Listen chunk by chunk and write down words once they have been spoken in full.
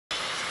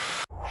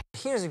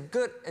here's a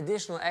good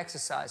additional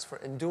exercise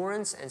for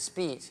endurance and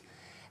speed.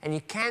 And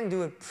you can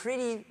do it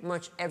pretty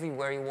much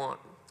everywhere you want.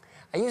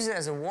 I use it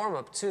as a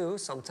warm-up too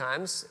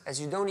sometimes,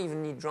 as you don't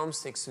even need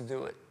drumsticks to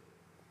do it.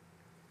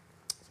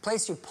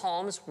 Place your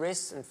palms,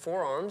 wrists, and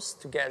forearms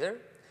together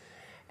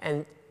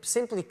and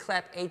simply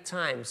clap 8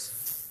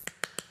 times.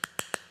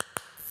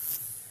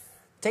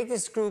 Take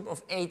this group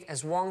of 8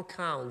 as one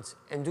count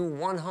and do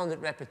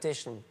 100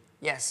 repetitions.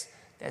 Yes,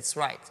 that's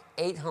right,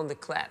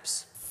 800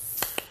 claps.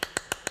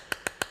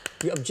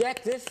 The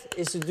objective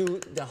is to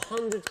do the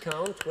 100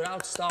 count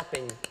without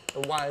stopping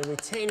and while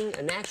retaining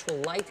an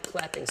actual light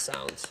clapping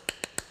sound.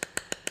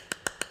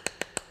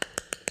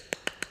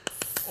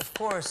 Of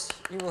course,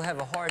 you will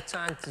have a hard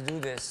time to do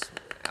this,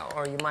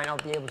 or you might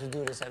not be able to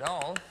do this at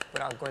all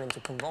without going into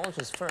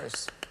convulsions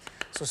first.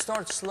 So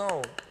start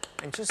slow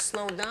and just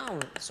slow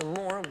down some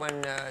more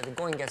when the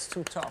going gets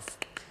too tough.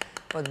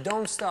 But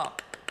don't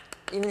stop.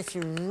 Even if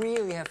you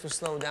really have to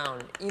slow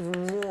down,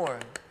 even more,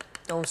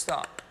 don't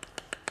stop.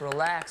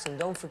 Relax and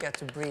don't forget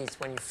to breathe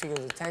when you feel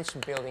the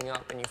tension building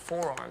up in your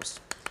forearms.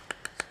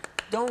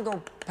 Don't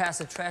go past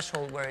the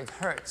threshold where it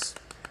hurts,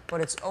 but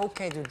it's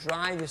okay to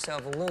drive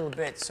yourself a little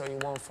bit so you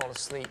won't fall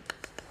asleep.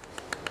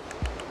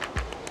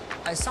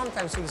 I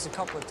sometimes do this a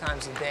couple of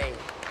times a day.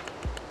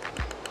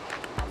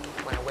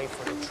 When I wait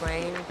for the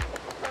train,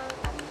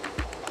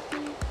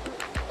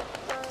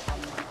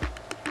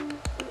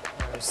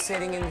 when I'm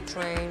sitting in the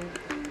train,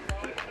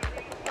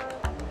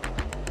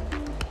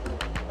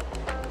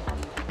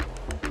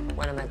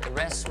 when I'm at the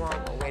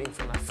restaurant or waiting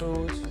for my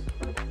food,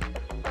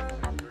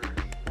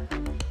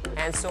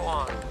 and so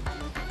on.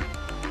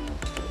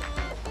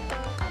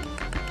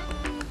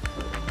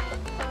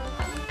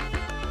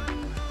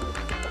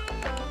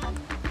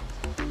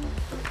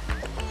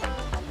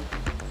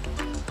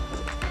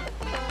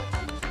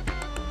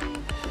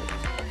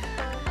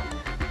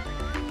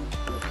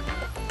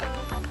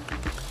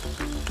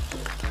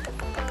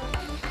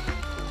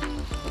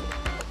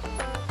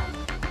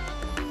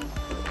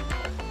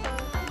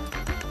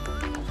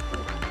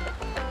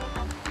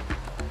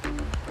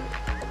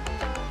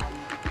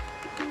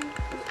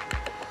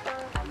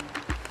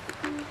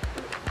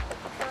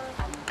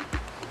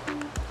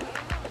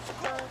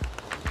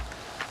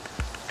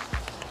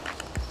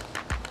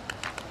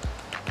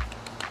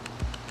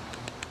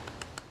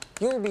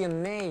 You'll be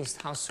amazed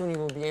how soon you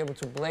will be able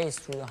to blaze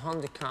through the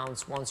 100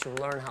 counts once you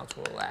learn how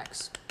to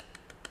relax.